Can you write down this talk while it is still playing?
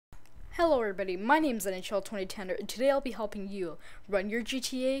Hello everybody, my name is NHL2010 and today I'll be helping you run your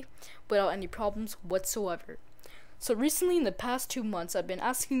GTA without any problems whatsoever. So recently in the past 2 months I've been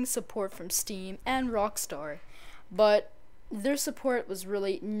asking support from Steam and Rockstar, but their support was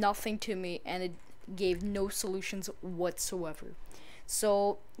really nothing to me and it gave no solutions whatsoever.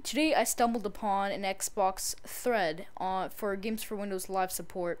 So today I stumbled upon an Xbox thread for Games for Windows Live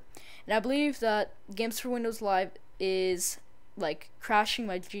support, and I believe that Games for Windows Live is like crashing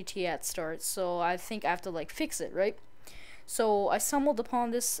my GTA at start, so I think I have to like fix it, right? So I stumbled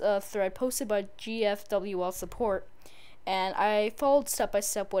upon this thread posted by GFWL support, and I followed step by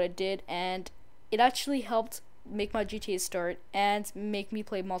step what it did, and it actually helped make my GTA start and make me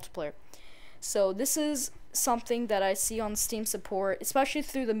play multiplayer. So this is something that I see on Steam support, especially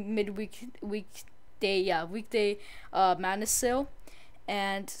through the weekday madness sale.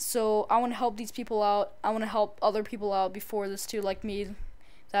 And so I want to help these people out. I want to help other people out before this too, like me,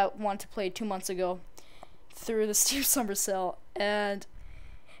 that wanted to play 2 months ago through the Steam summer sale. And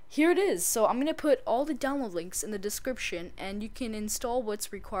here it is. So I'm gonna put all the download links in the description, and you can install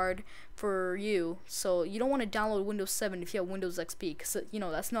what's required for you. So you don't want to download Windows 7 if you have Windows XP, because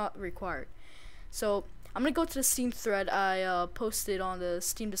that's not required. So I'm gonna go to the Steam thread I posted on the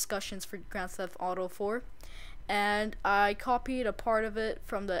Steam discussions for Grand Theft Auto 4. And I copied a part of it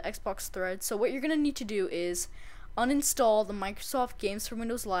from the Xbox thread. So what you're going to need to do is uninstall the Microsoft Games for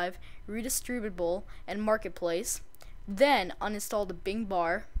Windows Live, Redistributable, and Marketplace. Then uninstall the Bing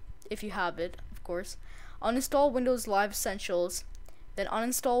bar, if you have it, of course. Uninstall Windows Live Essentials. Then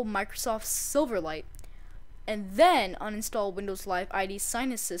uninstall Microsoft Silverlight. And then uninstall Windows Live ID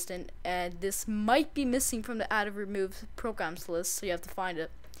Sign Assistant. And this might be missing from the add or remove programs list, so you have to find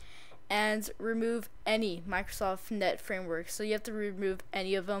it. And remove any Microsoft Net framework. So you have to remove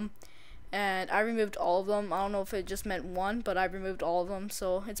any of them. And I removed all of them. I don't know if it just meant one, but I removed all of them.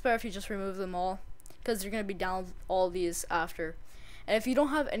 So it's better if you just remove them all, because you're going to be down all of these after. And if you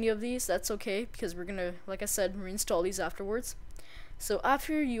don't have any of these, that's okay, because we're going to, like I said, reinstall these afterwards. So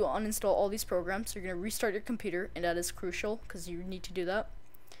after you uninstall all these programs, you're going to restart your computer, and that is crucial, because you need to do that.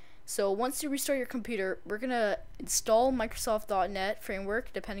 So once you restart your computer, we're going to install Microsoft.NET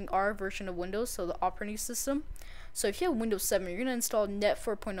framework, depending our version of Windows, so the operating system. So if you have Windows 7, you're going to install Net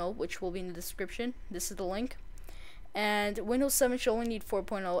 4.0, which will be in the description. This is the link. And Windows 7 should only need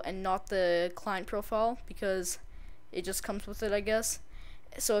 4.0 and not the client profile, because it just comes with it, I guess.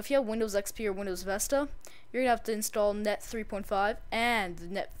 So if you have Windows XP or Windows Vista, you're going to have to install Net 3.5 and the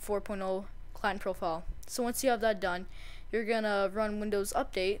Net 4.0 client profile. So once you have that done, you're gonna run Windows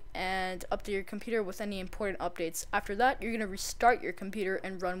Update and update your computer with any important updates. After that, you're gonna restart your computer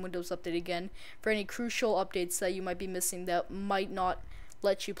and run Windows Update again for any crucial updates that you might be missing that might not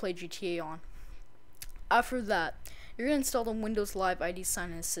let you play GTA on. After that, you're gonna install the Windows Live ID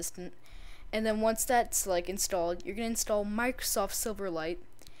Sign Assistant, and then once that's like installed, you're gonna install Microsoft Silverlight,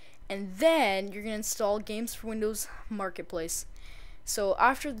 and then you're gonna install Games for Windows Marketplace. So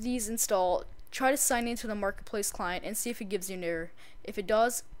after these install, try to sign into the Marketplace client and see if it gives you an error. If it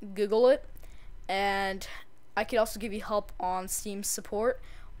does, Google it, and I could also give you help on Steam support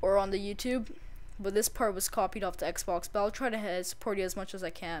or on the YouTube, but this part was copied off the Xbox, but I'll try to support you as much as I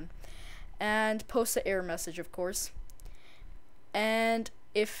can. And post the error message, of course. And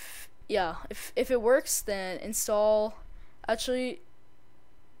if it works, then install, actually,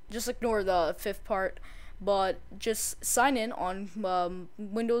 just ignore the fifth part, but just sign in on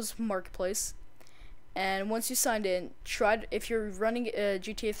Windows Marketplace. And once you signed in, if you're running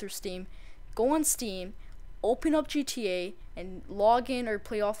GTA through Steam, go on Steam, open up GTA, and log in or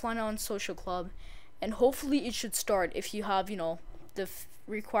play offline on Social Club, and hopefully it should start if you have, the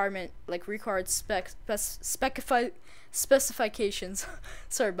required specifications.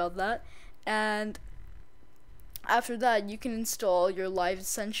 Sorry about that. And after that, you can install your Live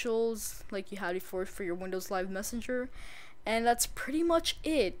Essentials like you had before for your Windows Live Messenger, and that's pretty much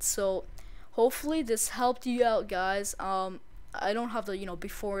it. So hopefully this helped you out, guys. I don't have the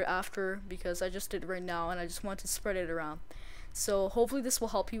before or after, because I just did it right now and I just want to spread it around. So hopefully this will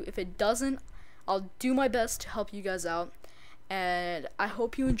help you. If it doesn't, I'll do my best to help you guys out, and I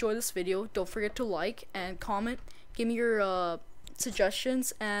hope you enjoy this video. Don't forget to like and comment, give me your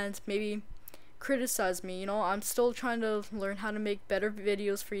suggestions, and maybe criticize me. I'm still trying to learn how to make better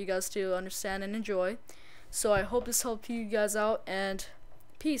videos for you guys to understand and enjoy. So I hope this helped you guys out, and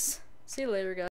peace. See you later, guys.